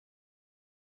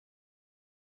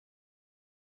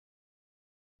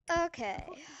Okay.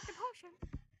 The potion.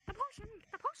 The potion.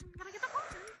 The potion. Gotta get the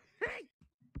potion. Hey!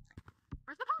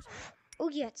 Where's the potion? Oh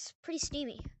yeah, it's pretty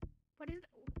steamy. What is it?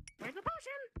 Where's the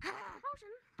potion? Potion.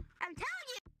 I'm telling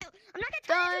you, I'm not gonna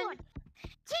tell anyone.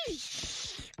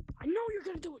 Jeez. I know you're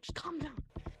gonna do it. Just calm down.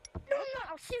 No,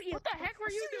 I'll shoot you. What the heck were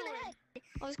you doing?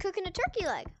 I was cooking a turkey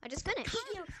leg. I just finished.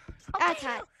 Okay, That's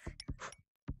hot.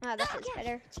 Wow, that feels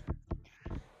better.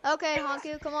 Okay,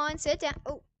 Honku, come on, sit down.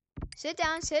 Oh, sit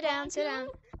down, sit down, sit down.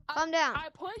 Calm down. I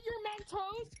put your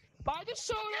Mentos by the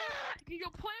soda. You go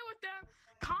play with them.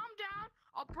 Calm down.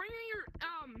 I'll bring you your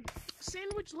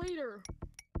sandwich later.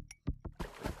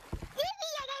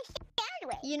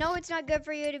 You know it's not good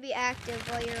for you to be active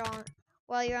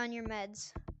while you're on your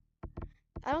meds.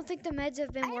 I don't think the meds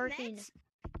have been working.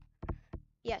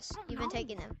 Yes, you've been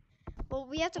taking them. Well,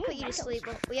 we have to put you to sleep.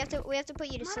 We have to put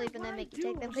you to sleep and then make you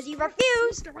take them because you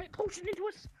refuse. The right potion into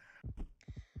us.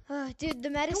 Dude, the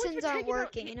medicines aren't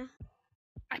working.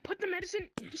 I put the medicine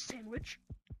in the sandwich.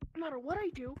 No matter what I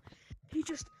do,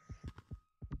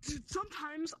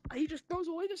 sometimes he just throws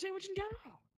away the sandwich in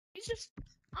general. He's just.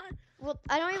 Well,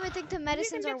 I don't even think the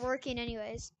medicines are working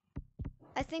anyways.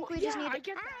 I think we just need to. I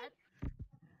get that.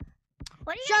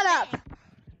 What are you Shut up! saying?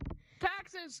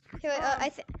 Taxes. Here,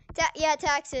 yeah,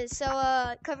 taxes. So,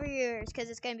 cover your ears because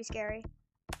it's gonna be scary.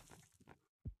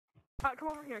 Come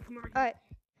over here. Come over here. All right.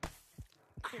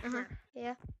 Here.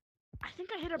 Yeah. I think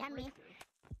I hit a Yummy. breakthrough.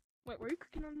 Wait, were you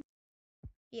cooking on?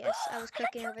 Yes, I was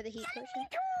cooking over the heat potion.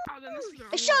 Oh, then this is the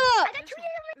wrong Hey, shut one. up!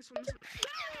 This one.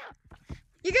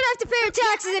 You're gonna have to pay your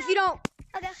taxes if you don't.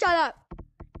 Okay. Shut up.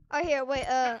 Oh, here, wait.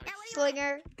 Now what do you want?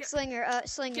 Slinger.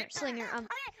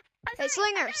 Okay, Hey,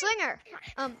 Slinger.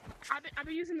 I've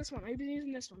been using this one.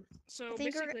 So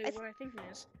basically, what I think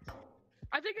is,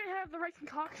 I think I have the right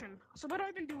concoction. So what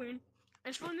I've been doing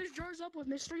is filling these jars up with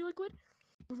mystery liquid,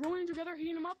 rolling them together,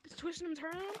 heating them up, twisting them,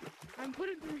 turning them, and put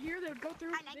it through here. They would go through.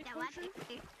 I like big that potion.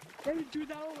 one. Then do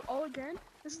that all again.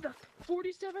 This is the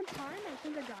 47th time. I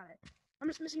think I got it. I'm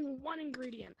just missing one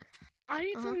ingredient. I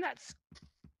need something that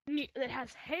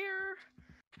has hair,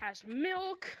 has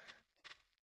milk,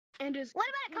 and is. What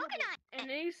about a coconut?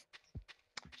 And is.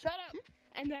 Shut up.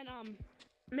 And then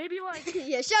maybe like.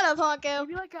 Yeah, shut up, Honko.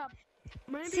 Maybe like a.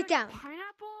 Maybe Sit like down. A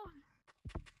pineapple.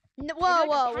 No, Maybe like a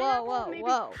whoa. pineapple, maybe-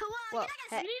 Whoa. You're not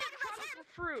Hey. gonna We need a tropical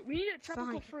fruit. We need a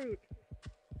tropical Fine. fruit.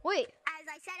 Wait, As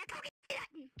I said, a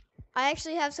coconut. I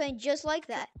actually have something just like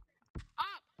that.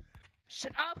 Up.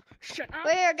 Shut up. Shut up.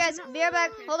 Wait here, guys. Be right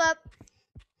back. Hold up.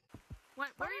 Where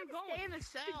are you going? Stay in the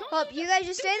cell. Hold up. You guys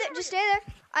just stay there. Just stay there.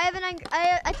 I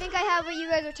think I have what you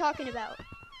guys are talking about.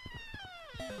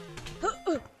 What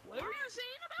were you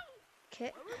saying about?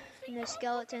 Okay. And the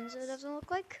skeletons. It doesn't look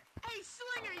like. Hey,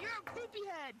 Slinger, you're a poopy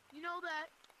head. You know that?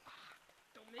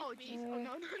 Don't make Oh, me. jeez. Oh,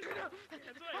 no.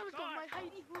 That's what I was I going my thought.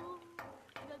 hidey hole. You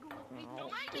gotta go with me.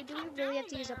 Don't make me Do come we really have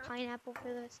to down use a there. pineapple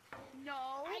for this? No.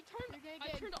 I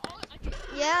turned all.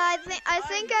 Yeah,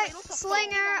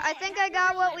 Slinger, I think I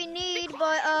got what we need,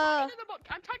 but I'm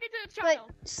talking to the but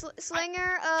child.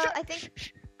 Slinger, I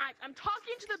think. I'm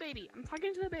talking to the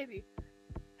baby.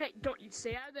 Hey, don't you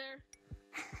stay out of there.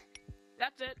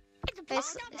 That's it. Hey,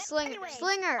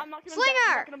 Slinger, I'm knocking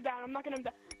Slinger. him down. I'm knocking him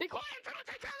down. Be quiet. I'm trying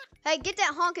to take care of it. Hey, get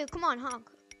that Honku. Come on,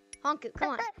 Honku,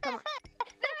 come on.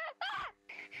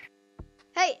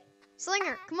 Hey,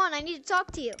 Slinger, come on. I need to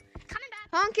talk to you. Coming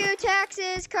back. Honku,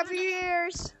 taxes, cover your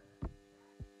ears.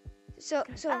 So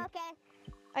Okay.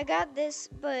 I got this,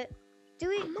 but do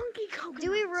we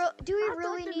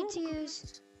really need to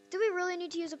use? Do we really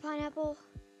need to use a pineapple?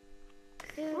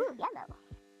 Dude. Ooh,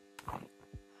 yellow.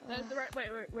 That's the right.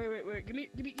 Wait. Give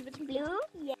it to me. Blue,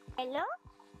 yellow,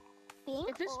 pink,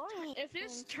 orange. If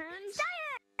this turns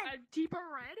a deeper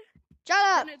red, Shut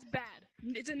up. then it's bad.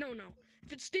 It's a no-no.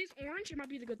 If it stays orange, it might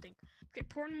be the good thing. Okay,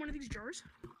 pour in one of these jars.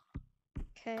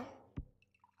 Okay.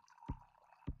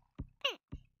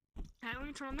 And let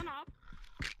me turn on the knob.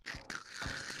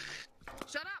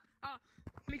 Shut up.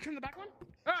 Let me turn the back one.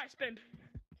 All right, spin.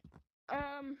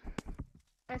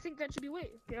 I think that should be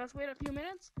wait. Okay, let's wait a few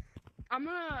minutes. I'm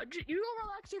gonna you go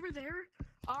relax over there.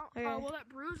 Okay. Well, that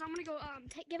bruise. I'm gonna go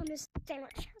give him this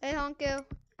sandwich. Hey, Honku.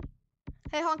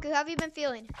 How have you been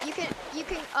feeling? You can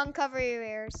uncover your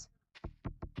ears.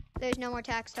 There's no more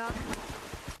tax talk.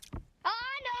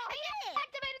 Oh no! He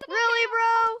activated the Really,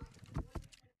 bro?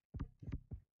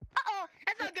 Uh-oh,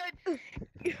 that's not good.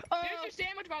 Here's your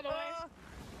sandwich, by the way.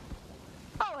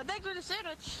 Oh, thanks for the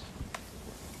sandwich.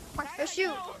 Oh shoot,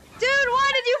 dude!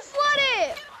 Why did you flood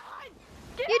it?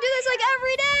 You do this like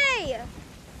every day.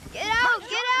 Get out!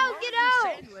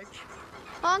 Sandwich.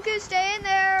 Honku, stay in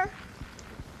there.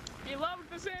 He loves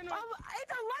the sandwich.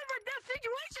 It's a life or death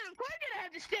situation. Of course, I'm gonna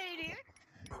have to stay in here.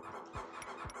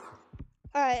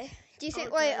 All right. Do you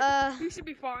think? Okay. Wait. You should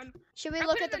be fine. Should we I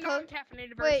look put at the in potion?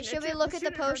 non-caffeinated Wait. version. Should we It look at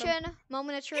the shouldn't hurt 'em. potion?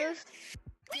 Moment of truth.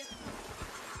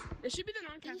 It should be the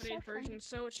non-caffeinated version,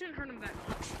 so it shouldn't hurt him that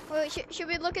much. Wait. Should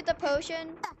we look at the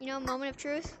potion? You know, moment of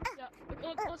truth. Yeah.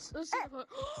 Let's see the Look,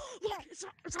 it's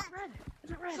not red.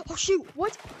 It's not red. Oh shoot!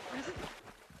 What?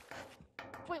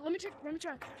 Wait, let me check. Let me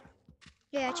check.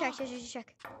 Yeah. Check.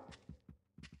 Check.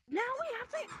 Now we have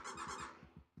to.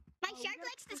 My Oh, we shark gotta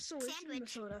likes put the solution in the sandwich.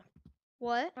 soda.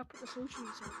 What? I'll put the solution in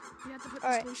the soda. We have to put All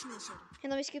the right. solution in the soda. Hey,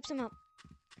 let me scoop some up.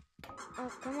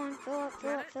 Oh, come on, fill up.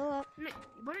 Got it? Nick,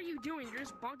 what are you doing? You're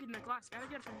just bonking the glass. Gotta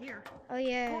get it from here. Oh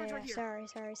yeah, Pour it yeah, right here.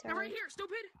 sorry. Now right here,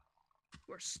 stupid.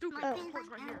 We're stupid. Oh. Pour it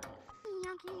right here.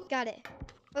 Got it.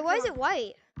 Wait, why is it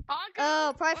white?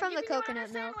 Oh, probably I'll from the give you a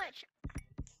coconut milk. sandwich.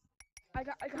 I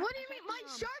got. What do you mean? My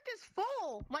shark is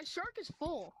full. My shark is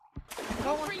full.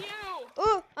 Go for you.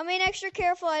 Ooh, I'm being extra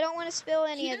careful. I don't want to spill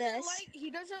any of this. He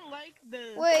doesn't like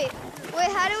the. Wait,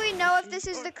 how do we know if this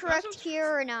is the correct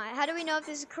cure or not? How do we know if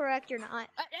this is correct or not?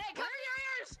 Hey, cover your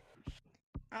ears.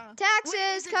 Taxes,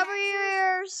 Wait, is it cover your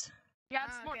ears. Yeah,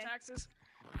 it's Ah, more okay. taxes.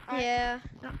 Yeah.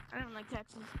 No, I don't like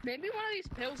taxes. Maybe one of these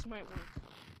pills might work.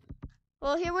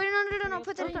 Well, here, wait, no, Well,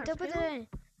 put that in. sometimes Don't put pills- that in.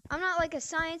 I'm not like a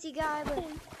sciencey guy, but.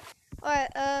 All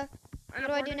right. What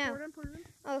do I do now?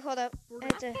 Oh, hold up. I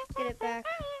have to get it back.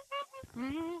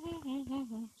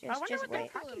 Just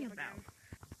wait. talking about.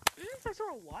 If I throw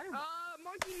a water.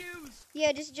 Monkey news.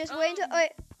 Yeah, just wait until.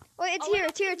 Wait, it's here.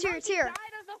 It's here.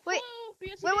 Wait,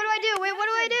 what do I do? Wait, what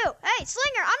do I do? Hey,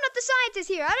 Slinger, I'm not the scientist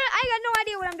here. I got no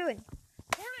idea what I'm doing.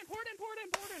 Pour it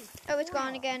in. Oh, it's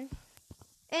gone again.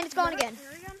 And it's gone again.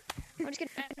 Here again. I'm just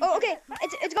gonna. Oh, okay.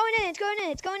 It's going in.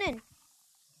 It's going in.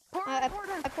 Pour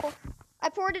I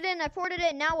poured it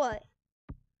in. Now what?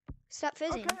 Stop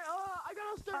fizzing. Okay, I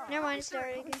gotta stir it. Never mind, I'll stir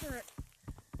it I'll again. stir it.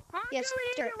 Yeah,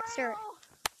 stir it.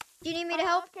 Do you need me to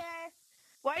help? Okay.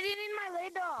 Why do you need my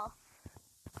ladle?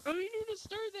 Oh, you need to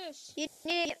stir this.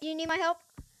 You need my help?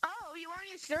 Oh, you want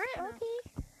me to stir it? No. Okay.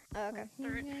 Oh, okay.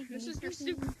 Stir it. This is your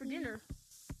soup for dinner.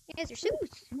 Here's your soup.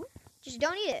 Just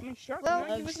don't eat it. My shark Well,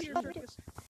 monkey with your oh. circus.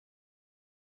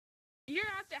 You're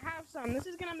gonna have to have some. This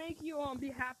is gonna make you be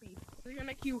happy. This is gonna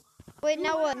make you. Wait,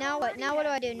 now what? Now what do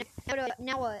I do?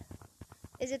 Now what?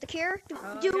 Is it the cure? You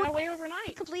Do gotta wait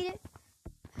overnight. complete it?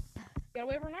 You gotta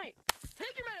wait overnight.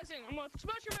 Take your medicine. I'm gonna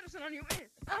smash your medicine on you.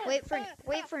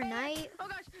 Wait for night. Oh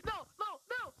gosh,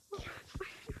 no.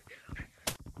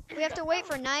 We have to wait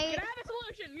for night. Get out of the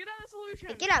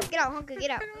solution. Get out, Honka,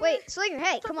 get out. Wait, Slinger,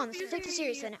 hey, come on, let's take this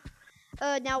seriously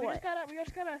now. Now We what?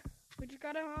 just gotta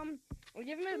we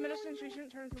give him his medicine so he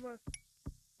shouldn't turn into a.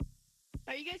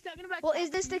 Are you guys talking about? Well, is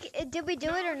this the? Did we do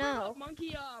it or no?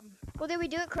 Monkey. Well, did we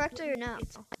do it correctly or no?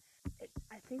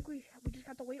 I think we just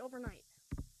have to wait overnight.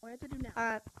 What we have to do now? All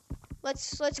right,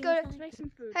 let's go to. Let's make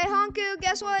some food. Hey, Honku,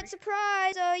 guess what?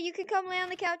 Surprise! You can come lay on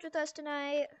the couch with us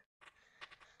tonight.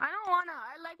 I don't wanna.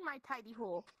 I like my tidy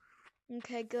hole.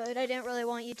 Okay, good. I didn't really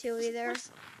want you to either.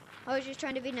 I was just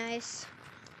trying to be nice.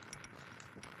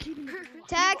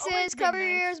 Taxes, cover your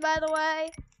ears, by the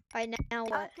way. All right, now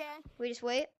what? Okay. We just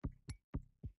wait.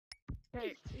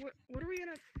 Hey, what are we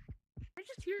gonna? I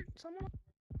just hear someone. All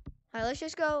right, let's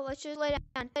just go. Let's just lay down.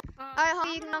 All right,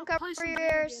 Holly, you can uncover your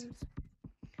ears.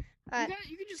 All right.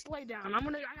 You can just lay down. I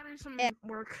gotta do some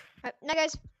work. All right, now,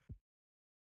 guys.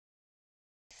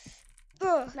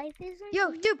 Ugh. Life is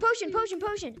Yo, dude, potion. How long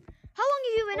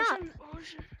have you been up?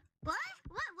 Ocean. What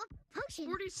potion?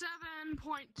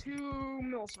 47.2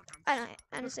 milliseconds.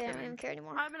 Honestly, I don't even care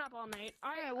anymore. I've been up all night.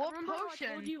 what remember how I potion?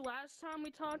 told you last time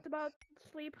we talked about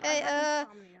sleep? I Hey, have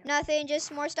insomnia. nothing.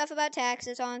 Just more stuff about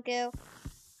taxes, Honku.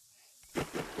 I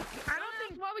don't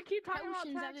think why we keep talking about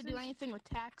Potions have taxes. to do anything with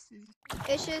taxes.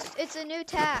 It's a new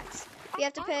tax. You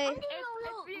have to pay. It's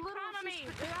the economy.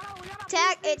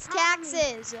 It's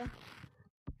taxes.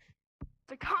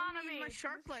 The economy. My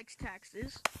shark likes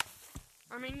taxes.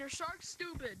 I mean, your shark's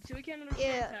stupid, so we can't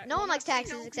understand Yeah, tax. no one likes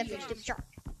taxes No, except for yeah. stupid shark.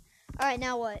 All right,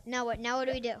 now what? Now what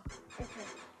do we do? Okay.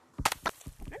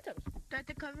 Mentos. Do I have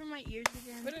to cover my ears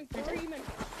again? Put in 3 Mentos.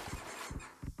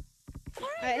 All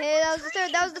right, hey, that was the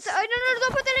third. Oh, no,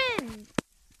 don't put that in.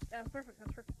 That's perfect.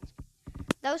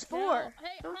 That was 4. Now,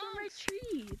 hey, Those are my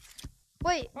treats.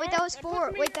 Wait, that was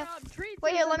 4. Wait,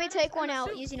 wait here, let me take one out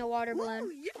Soup. using a water balloon. Ooh,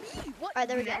 yippee! What Alright,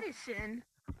 there we go. medicine?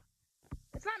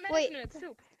 It's not Wait. medicine, it's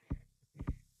soup.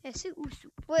 Yeah, soup. Ooh,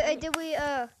 soup. Wait, did we?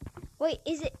 Wait,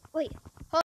 is it? Wait,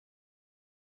 hold.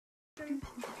 All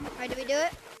right, did we do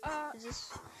it? Is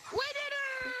this? We did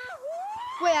it!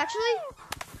 Wait, actually?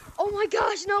 Oh my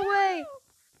gosh, no way!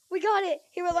 We got it.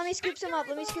 Here, let me scoop some up.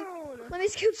 Let me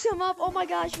scoop some up. Oh my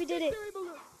gosh, we did it.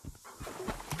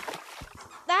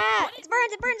 Ah, it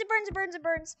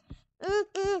burns. Ooh.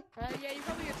 Yeah, you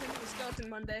probably get to the skeleton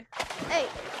Monday. Hey,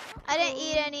 I didn't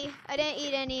eat any.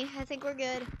 I think we're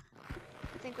good.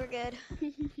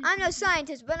 I'm no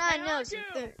scientist, but I know some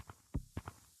things.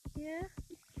 Yeah.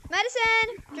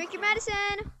 Medicine! Drink your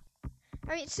medicine!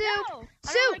 I mean, soup! No,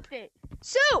 I Soup! don't like it.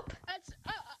 Soup! That's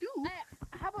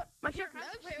How about my shark? wait,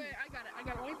 I got it.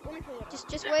 Let me pull it up.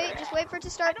 Just wait for it to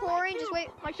start pouring. Just wait.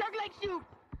 My shark likes soup.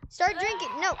 Start drinking.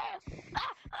 No.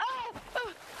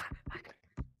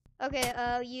 Okay,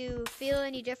 you feel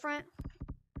any different?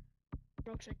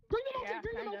 Milkshake. Drink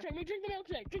the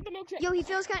milkshake. Drink the milkshake.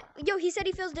 Yo, he said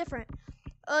he feels different.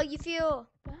 You feel,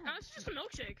 It's just a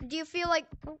milkshake. do you feel like,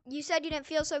 you said you didn't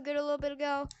feel so good a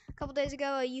couple days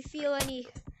ago. You feel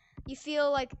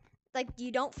like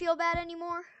you don't feel bad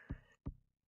anymore?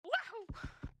 Wow.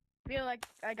 Feel like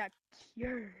I got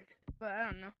cured, but I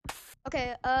don't know.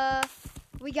 Okay,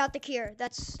 we got the cure.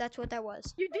 That's what that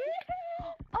was. You did?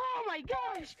 Oh my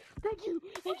gosh! Thank you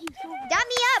so much. Dap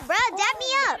me up, bro. Dap me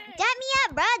up,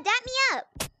 bro. Dap me up.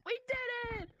 We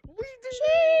did it!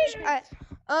 Sheesh. All right.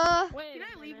 Wait, Can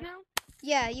I leave now?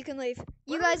 Yeah, you can leave.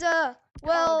 You What guys,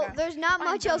 gosh. there's not I'm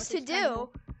much done else to with this do.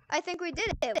 animal. I think we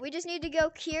did it. We just need to go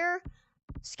cure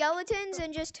skeletons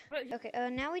and just. Wait. Okay.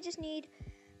 Now we just need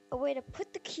a way to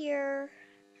put the cure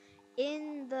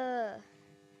into the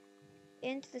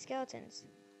skeletons,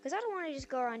 because I don't want to just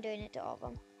go around doing it to all of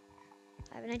them.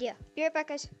 I have an idea. Be right back,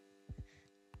 guys.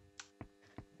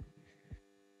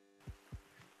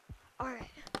 All right.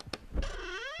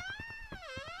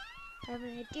 I have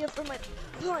an idea for my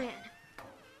plan.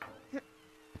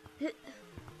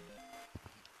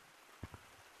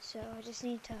 So I just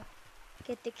need to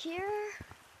get the cure,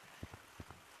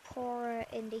 pour it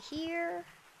into here.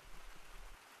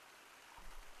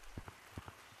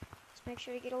 Just make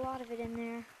sure to get a lot of it in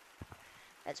there.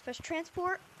 Let's push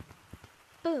transport.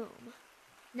 Boom.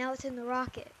 Now it's in the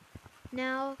rocket.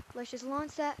 Now let's just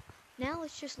launch that.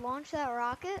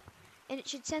 Rocket, and it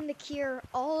should send the cure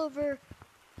all over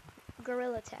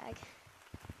Gorilla Tag.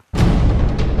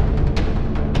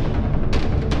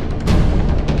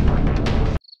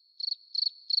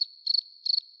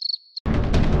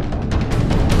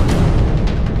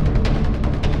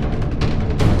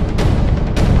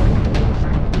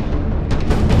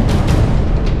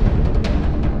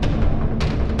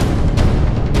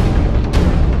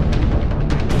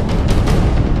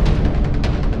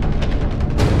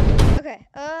 Okay,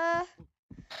 what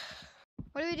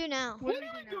do we do now? What do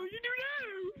you do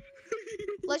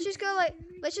Let's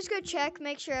just go check,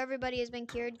 make sure everybody has been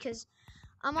cured, because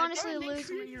I'm honestly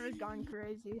losing. Slinger has gone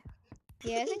crazy.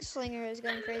 Yeah, I think Slinger is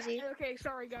going crazy. now? Okay,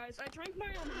 sorry guys. I drank my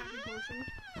happy potion.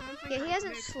 Yeah, he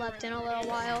hasn't slept in a little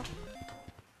while.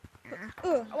 Ugh,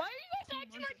 Why are you guys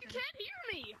acting like you can't hear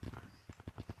me?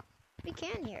 we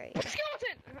can hear you.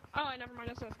 Skeleton! Oh, never mind.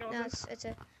 That's not a skeleton. No, it's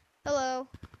a hello.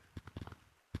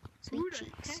 Sweet Who the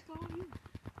cheeks. heck are you?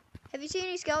 Have you seen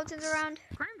any skeletons around?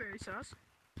 Cranberry sauce.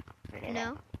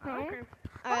 No. Oh, okay.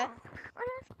 Alright,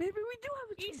 Maybe we do have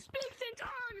a He speaks in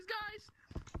tongues, guys!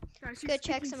 Guys, go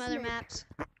check some other maps.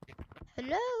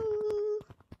 Hello.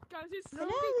 Guys, he's Hello.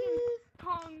 speaking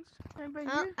tongues. Cranberry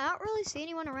I don't really see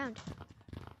anyone around.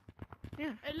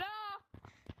 Hello?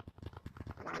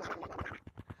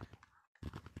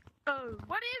 Oh.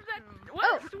 What is that?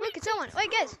 Oh, look, it's someone.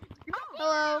 Wait, guys.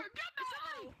 Hello.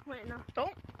 Wait, no.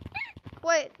 Don't.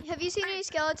 Wait, have you seen any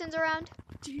skeletons around?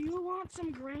 Do you want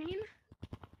some grain?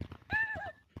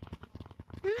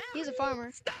 He's a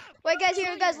farmer. Wait, guys,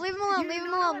 here, guys, leave him alone. Leave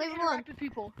him alone. Leave him alone. Interact with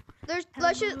people.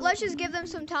 Let's just give them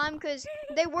some time, because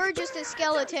they were just a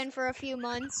skeleton for a few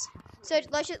months. So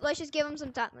let's just give them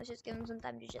some time. Let's just give them some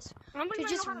time to just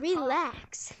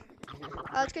relax.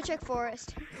 Let's go check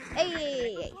forest.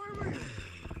 Hey.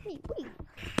 Wait.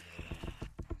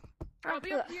 I'll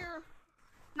be up here.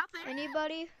 Nothing.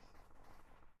 Anybody?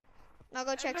 I'll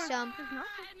go check some.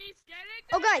 Any skeleton?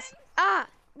 Oh, guys. Ah,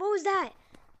 what was that?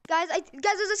 Guys,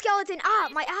 there's a skeleton. Ah,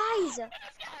 my eyes.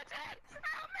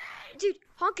 Dude,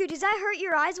 Honku, does that hurt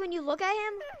your eyes when you look at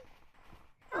him?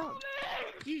 Oh,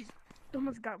 jeez.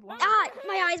 Almost got one. Ah,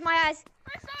 my eyes.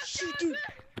 Shoot, dude.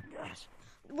 Gosh.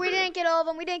 We didn't get all of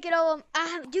them.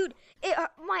 Ah, dude,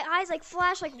 my eyes like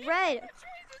flash like red.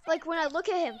 Like when I look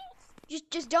at him.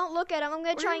 Just don't look at him. I'm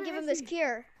gonna try and give him this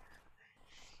cure.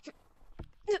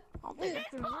 It's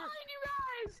behind you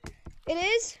guys! It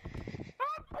is?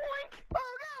 Oh, boink!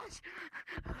 Oh, gosh!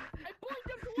 I boinked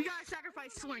him. We gotta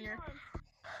sacrifice Slinger.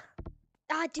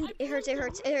 Ah, dude, it hurts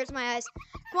my eyes.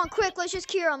 Come on, quick, let's just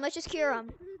cure him.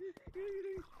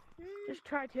 Just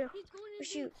try to. Oh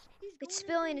shoot! It's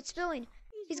spilling. It's spilling.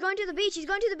 He's going to the beach. He's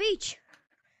going to the beach.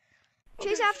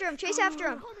 Chase after him. Chase after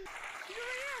him.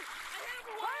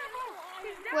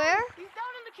 Where? He's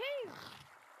down in the cave.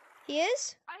 He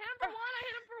is? I hit him for one. I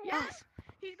hit him for one. Yes.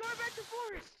 He's going back to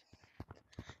forest.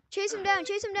 Chase him down.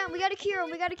 Chase him down. We gotta cure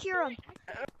him. We gotta cure him.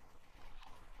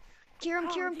 Cure him.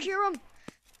 Cure him. Cure him.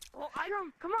 Oh,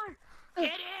 Iron, come on. Get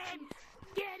in.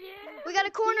 Get in. We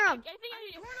gotta corner him. I think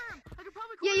I can corner him. I can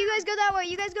probably Yeah, you guys go that way.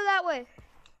 You guys go that way.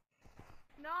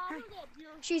 No, I'm gonna go up here.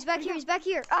 She's back here. He's back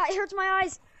here. Ah, it hurts my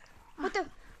eyes. What the?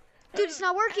 Dude, it's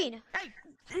not working.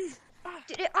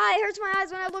 Dude, it hurts my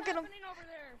eyes when I look at him.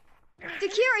 The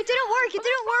cure, it didn't work. It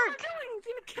didn't work.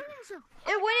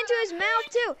 It went into his mouth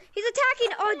too. He's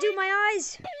attacking. Oh, dude, my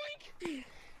eyes.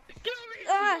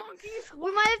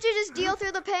 We might have to just deal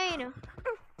through the pain.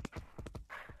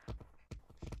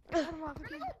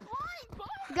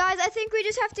 Guys, I think we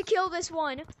just have to kill this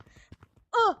one.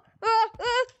 Oh,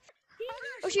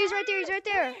 she's right there. He's right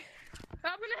there.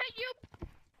 I'm gonna hit you.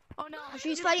 Oh no. Oh,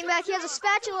 she's fighting back. He has a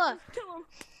spatula. Kill him.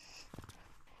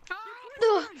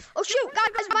 Oh shoot,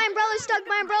 guys, my umbrella's stuck.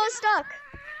 My umbrella's stuck.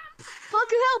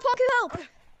 Honku, help! Honku, help!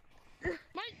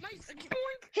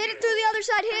 Hit it through the other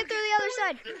side. Hit it through the other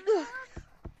side.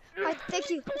 Alright, thank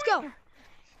you. Let's go.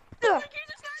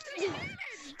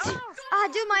 Ah,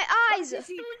 dude, my eyes. Wait,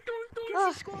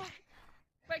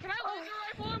 can I laser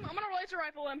rifle him? I'm gonna laser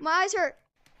rifle him. My eyes hurt.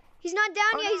 He's not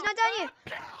down yet. He's not down yet.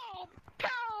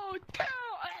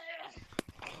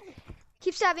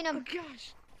 Keep stabbing him. Oh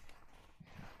gosh.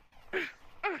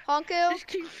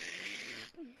 Honku.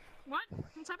 What?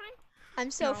 What's happening?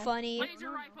 I'm so funny.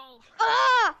 Laser rifle.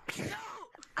 Ah! No.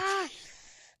 Ah!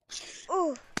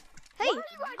 Oh. Hey,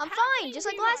 I'm fine, just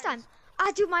like last time.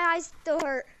 Ah, dude, my eyes still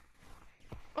hurt.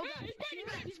 Oh,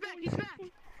 he's back. He's back.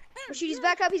 Oh shoot, he's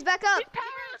back up. He's back up. He's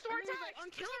powerless or attack.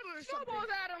 Unkillable or something.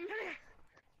 At him.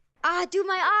 Ah, dude,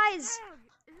 my eyes.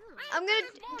 I'm gonna,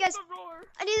 guys,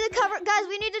 I need to cover, guys,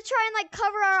 we need to try and like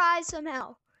cover our eyes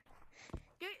somehow.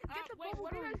 Get the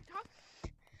what are you talking?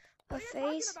 A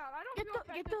face.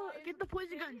 Get the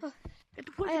poison gun. Get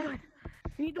the poison gun.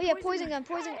 You need the Oh yeah, poison gun,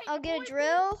 poison. I'll get a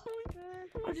drill.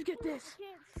 I'll just get this.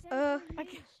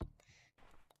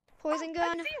 Poison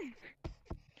gun.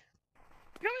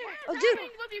 Come here. Oh, dude.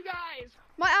 With you guys.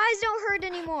 My eyes don't hurt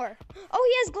anymore. Oh,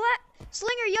 he has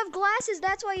Slinger, you have glasses.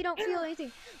 That's why you don't feel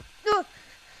anything. Ugh.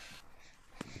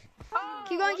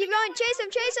 Keep going, keep going. Chase him,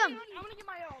 chase him. I'm gonna get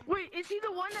my own. Wait, is he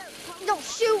the one that... No,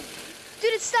 shoot.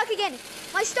 Dude, it's stuck again.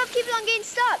 My stuff keeps on getting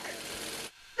stuck.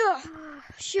 Ugh.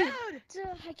 Shoot.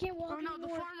 I can't walk Oh no, the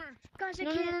anymore. farmer. Guys, I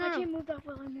No, can't. no, no, I no. can't move that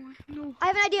well anymore. No. I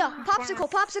have an idea. Popsicle,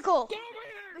 popsicle. Get over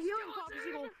here. The healing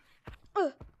popsicle.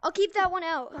 I'll keep that one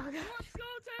out. Skeleton.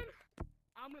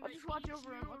 I'll just watch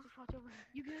over him. I'll just watch over him.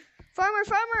 You good? Farmer,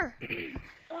 farmer.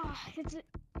 It's a,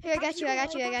 Here, I got you, I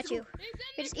got you, I got you.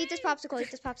 Here, just eat this popsicle,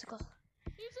 eat this popsicle.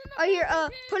 Oh, here,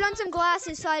 put on some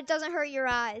glasses so it doesn't hurt your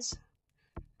eyes.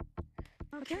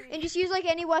 okay. And just use like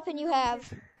any weapon you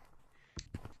have.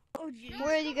 Oh, geez.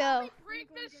 Where did you go?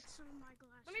 Break this.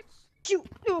 Shoot!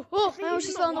 Oh, oh, I almost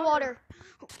just fell in the water.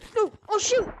 Oh, oh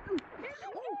shoot!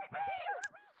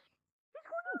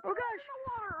 Oh gosh.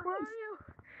 Where are you?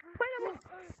 Wait a minute.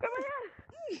 Get my head.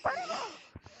 Wait a minute.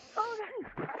 Oh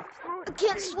god. I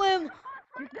can't swim.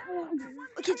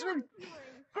 I can't swim.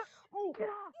 Get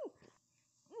off.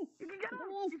 You can get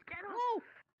off. Just get off.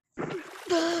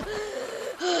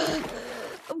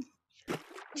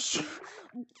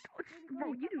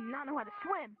 Bro, you do not know how to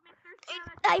swim.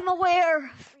 I'm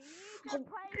aware.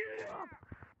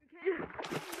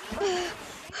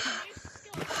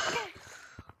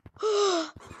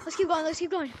 Let's keep going, let's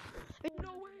keep going.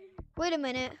 No way. Wait a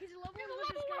minute. He's level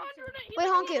 100. Wait,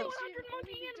 Honku.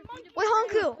 Wait,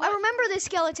 Honku, I remember this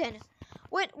skeleton.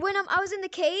 When I was in the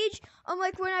cage,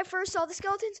 like when I first saw the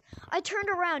skeletons, I turned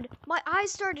around. My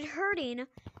eyes started hurting.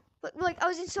 But like I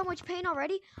was in so much pain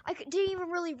already, I didn't even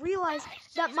really realize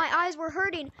that my eyes were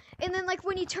hurting. And then like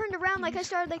when he turned around, like I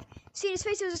started like seeing his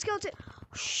face. It was a skeleton.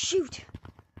 Shoot,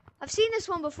 I've seen this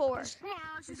one before.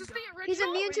 He's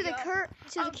immune to the cure.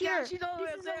 He's a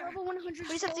level 100. We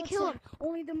just have to kill him.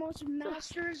 Only the most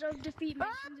masters of defeat.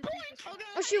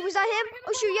 Oh shoot, was that him?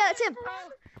 Oh shoot, yeah, that's him.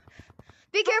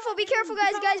 Be careful,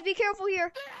 guys, be careful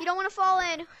here. You don't want to fall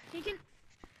in. He can.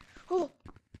 Oh,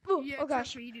 oh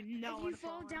gosh. You didn't know If you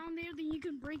fall down there, then you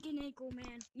can break an ankle,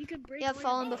 man. You can break. Yeah, I've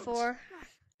fallen before.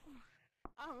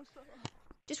 Oh, so...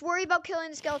 Just worry about killing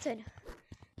the skeleton.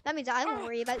 That means I won't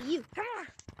worry about you.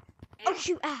 Oh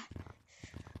shoot, ah.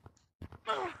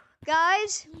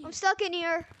 Guys, I'm stuck in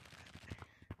here.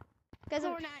 Guys,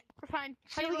 No, we're not. We're fine.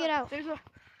 how do we get out? There's a...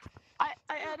 I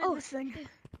added this thing.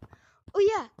 Oh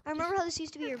yeah, I remember how this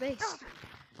used to be your base.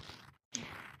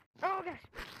 Oh gosh.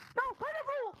 No,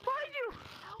 pineapple! Behind you!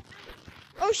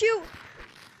 Oh shoot!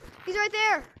 He's right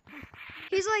there.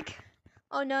 He's like,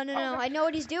 oh no. I know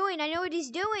what he's doing.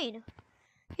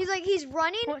 He's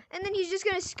running, What? and then he's just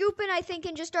gonna scoop in, I think,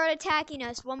 and just start attacking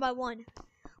us one by one.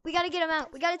 We gotta get him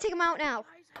out. We gotta take him out now.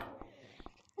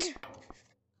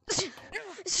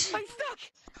 I'm stuck!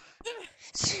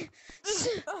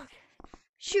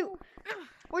 Shoot.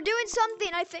 We're doing something,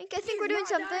 I think. I think we're doing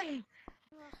something.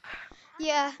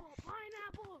 Yeah.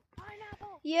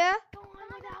 Pineapple! Yeah? Go on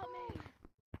without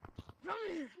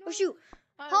me! Oh shoot.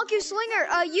 Honk you, Slinger.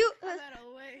 You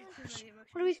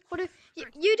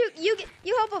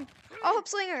you help him. I'll help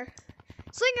Slinger.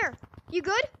 Slinger, you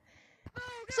good?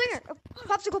 Slinger. Oh,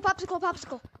 popsicle.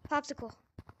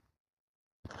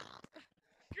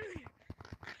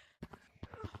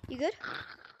 You good?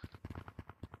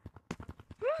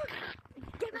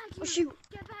 Get back here. Oh shoot.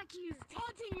 Get back here.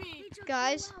 Taunting me!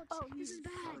 Guys. Oh, this is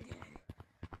bad.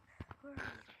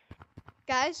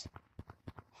 Guys.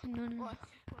 Oh, no. What?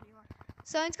 What do you want?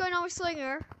 Something's going on with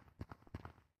Slinger.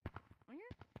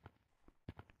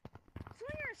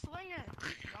 Slinger!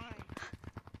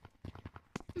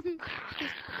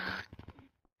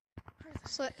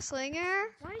 Slinger?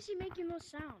 Why is he making those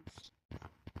sounds?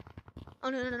 Oh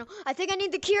no. I think I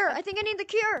need the cure.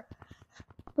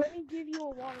 Let me give you a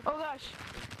water. Oh gosh.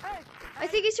 Hey! I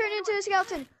think he's turned into a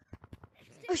skeleton.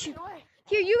 Oh shoot. Get away.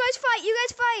 Here, you guys fight.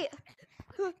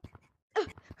 What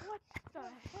the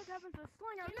heck happened to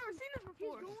Slinger? I've never seen this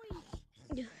before.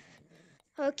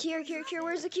 Oh, cure.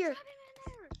 Where's the cure?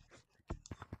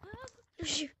 Oh,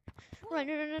 shoot. Run. What are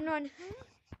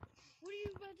you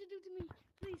about to do to me?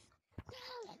 Please.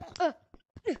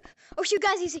 Oh shoot,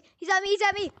 guys, he's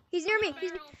at me. He's near me.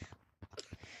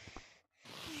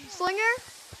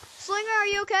 Slinger, are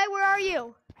you okay? Where are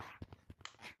you?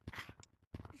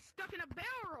 He's stuck in a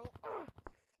barrel.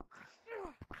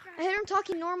 I heard him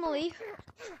talking normally.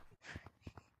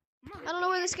 I don't know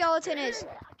where the skeleton is.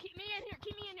 Keep me in here.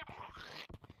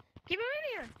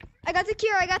 I got the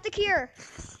cure.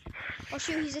 Oh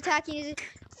shoot, he's attacking.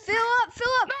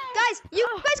 Fill up. Guys, you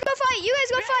guys go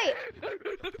fight.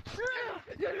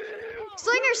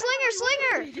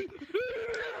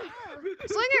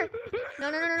 Slinger.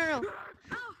 No.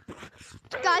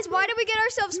 Guys, why did we get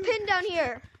ourselves pinned down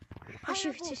here? Oh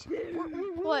shoot.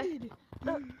 What? Me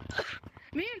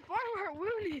and Farmer are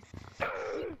wounded.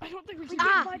 I don't think we can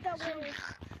Fight that way.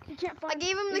 You can't I fight.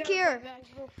 gave him the cure.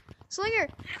 Slinger.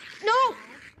 No.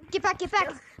 Get back.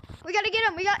 We gotta get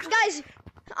him. Guys.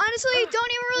 Honestly,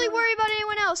 don't even really worry about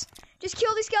anyone else. Just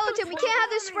kill the skeleton. We can't have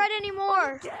this spread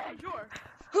anymore.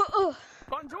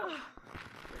 Bonjour.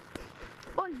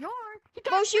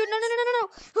 Oh shoot!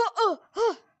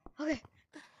 No. Okay.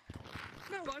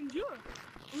 Bonjour.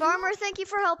 Farmer, thank you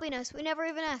for helping us. We never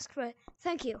even asked, but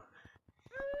thank you.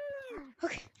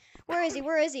 Okay. Where is he? Hey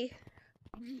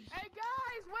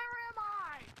guys, where am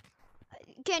I?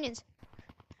 Canyons.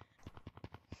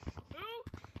 Who?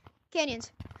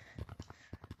 Canyons.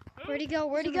 Where'd he go?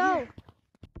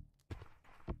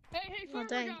 Hey, Oh,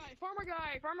 dang. farmer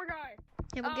guy.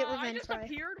 Yeah, we'll get I revenge just for it.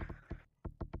 appeared. I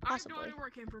have no Possibly. idea where I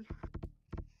came from.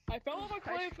 I fell off a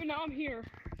cliff and now I'm here.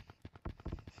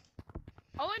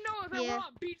 All I know is I Yeah.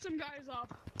 want to beat some guys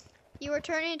up. You were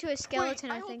turning into a skeleton,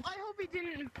 Wait, I think. I hope he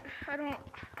didn't. I don't.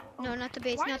 No, not the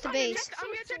base. Why Not is the my base. neck- I'm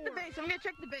gonna check the base.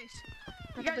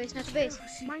 Not the base.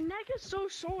 My neck is so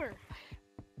sore.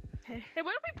 Hey. Hey,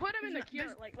 what if we put him in the cure?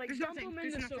 There's- Like there's dump nothing, him in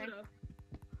there's the nothing. soda.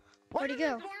 Where'd he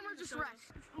go? Farmer just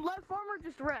rest. Let Farmer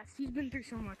just rest. He's been through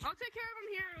so much. I'll take care of him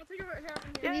here.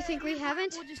 And you think we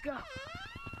haven't? We'll just go.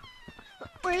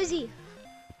 Where is he?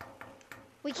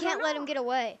 We can't let him get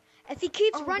away. If he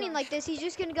keeps Oh, running gosh. like this, he's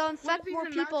just gonna go What infect if he's more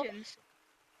in people. mountains?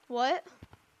 What?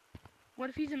 What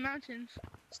if he's in mountains?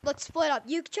 Let's split up.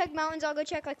 You check mountains, I'll go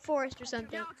check like forest or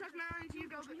something. Yeah, I'll check mountains. You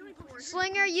go forest.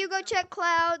 Slinger, you go check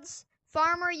clouds.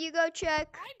 Farmer, you go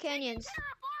check canyons.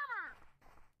 Farmer!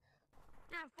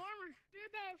 Yeah, Farmer. Feel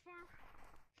better, Farmer.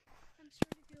 I'm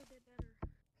starting to feel a bit better.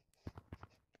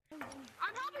 I'm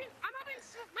helping.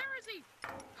 Where is he?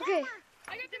 Okay.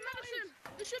 I got the medicine.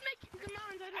 This should make the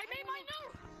mountains. I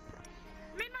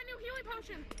made my new healing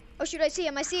potion. Oh shoot, I see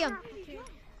him.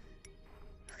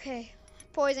 Okay.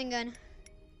 Poison gun.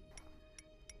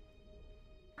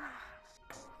 Wait,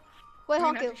 We're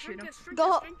gonna have Honku. to shoot him.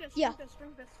 Go. Drink this. Yeah.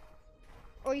 Drink this.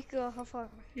 Or you can go how far?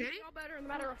 You'll feel better in a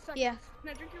matter of seconds. Yeah.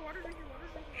 Now drink your water.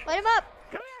 Light him up.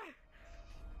 Come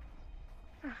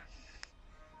here.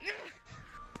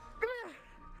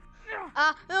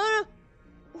 No.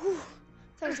 Whew.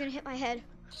 Thought I was gonna hit my head.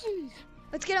 Jeez.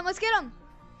 Let's get him.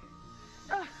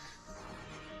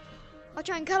 I'll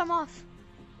try and cut him off.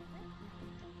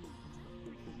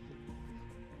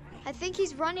 I think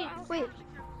he's running. Wait.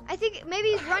 I think maybe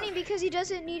he's running because he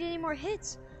doesn't need any more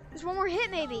hits. There's one more hit,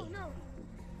 maybe.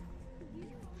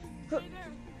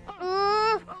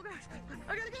 Oh gosh,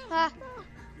 I gotta go.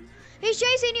 He's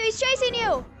chasing you. He's chasing you.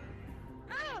 No,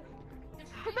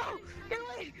 get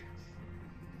away.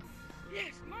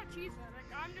 Yes, I'm not cheesing.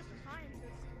 I'm just a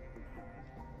scientist.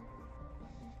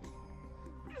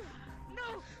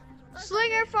 No.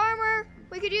 Slinger, farmer,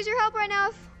 we could use your help right now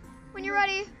when you're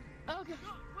ready. Okay.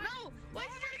 No. Why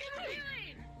did you try to get me?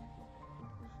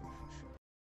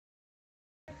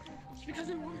 It's because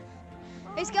I want.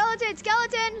 Hey, skeleton,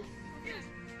 skeleton.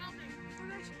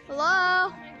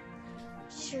 Hello.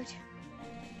 Shoot.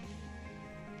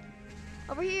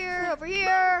 Over here, over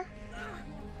here.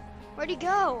 Where'd he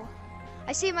go?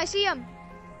 I see him, I see him.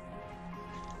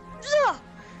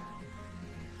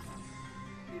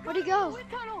 Where'd he go? Wind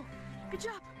tunnel. Good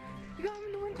job. You got him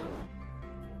in the wind tunnel.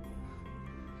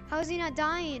 How is he not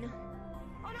dying?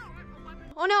 Oh no.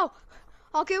 Oh no.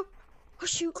 Honku. Oh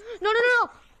shoot. No, no, no, no.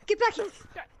 Get back here.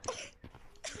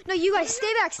 No, you guys,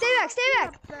 stay back, stay back, stay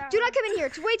back. Do not come in here.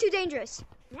 It's way too dangerous.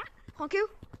 What? Honku?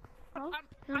 I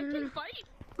can fight.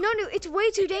 No, no, it's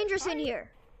way too dangerous in here.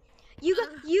 You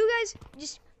guys,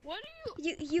 just. What are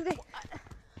You guys.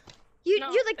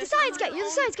 No, You're like the it's science not guy. You're the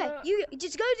on science guy. the- You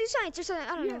just go do science or something.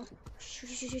 I don't Yeah. know. Shoot,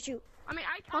 shoot, shoot, shoot. I mean,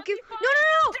 I can't. Honku. No,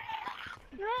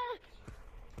 no,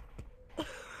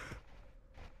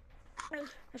 no.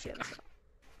 I should have.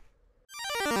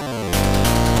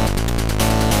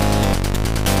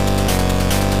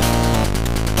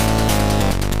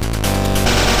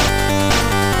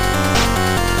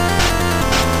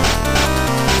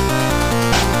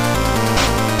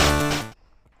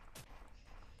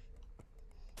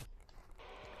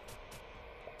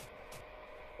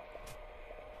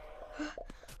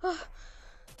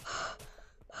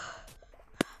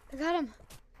 I got him.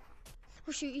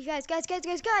 Oh shoot, you guys. No,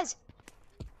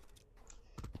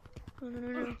 no,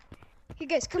 no, no. You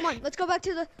guys, come on. Let's go back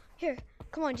to the, here.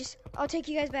 Come on, I'll take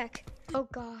you guys back. Oh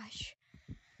gosh.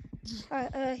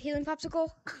 Alright, healing popsicle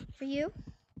for you.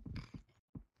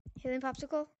 Healing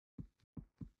popsicle.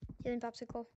 Healing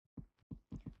popsicle.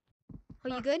 Oh,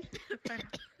 you good? Why'd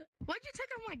you take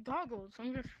off my goggles?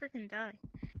 I'm gonna freaking die.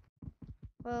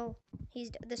 Well, he's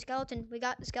the skeleton. We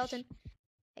got the skeleton.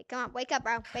 Hey, come on, wake up,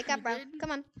 bro. Wake up, bro. Come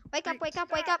on. Wake up, wake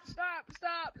up, wake up. Stop.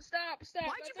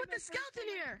 Why'd you put the skeleton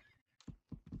here?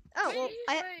 Oh, well,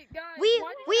 Wait, guys,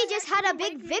 we just had a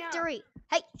big victory.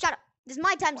 Hey, shut up. This is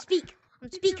my time to speak. I'm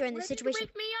the speaker in this situation.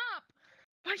 Why did you wake me up?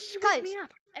 Why did you wake me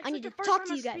up? I need to the first talk time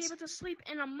to you I should guys. Be able to sleep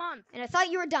in a month. And I thought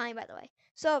you were dying, by the way.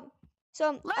 So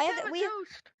Let's have a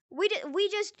toast. we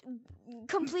just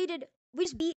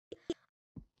beat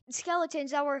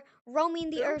skeletons that were roaming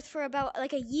the earth for about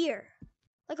like a year.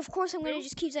 Like, of course I'm gonna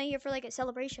just keep staying here for like a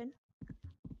celebration.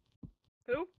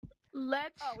 Who?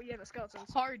 Let's. Oh, yeah, the skeletons.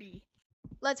 Party.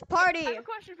 Let's party. I have a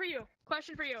question for you.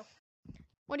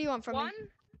 What do you want from me?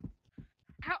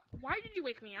 Why did you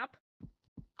wake me up?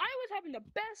 I was having the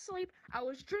best sleep. I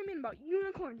was dreaming about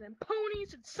unicorns and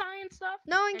ponies and science stuff.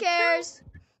 No one cares.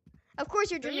 Of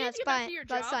course you're dreaming need to get back to your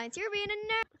about job. science. You're being a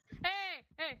nerd.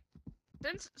 Hey.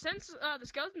 Since the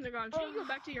skeletons are gone, should you go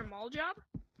back to your mall job?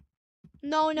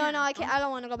 No, I can't. I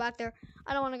don't want to go back there.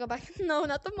 I don't want to go back. No,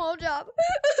 not the mall job.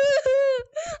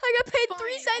 I got paid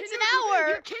 3 cents an hour.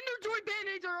 Your Kinder Joy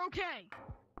Band-Aids are okay.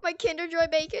 My Kinder Joy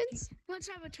bacons. Let's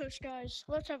have a toast, guys.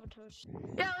 Let's have a toast.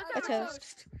 Yeah, let's A have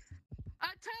toast. A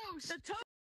toast. A toast.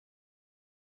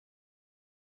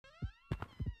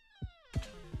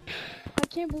 I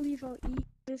can't believe how easy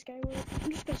this guy was.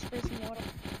 I'm just gonna spray some water.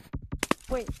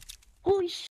 Wait. Holy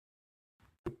sh.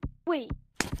 Wait.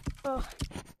 Oh,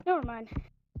 never mind. I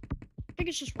think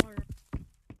it's just water.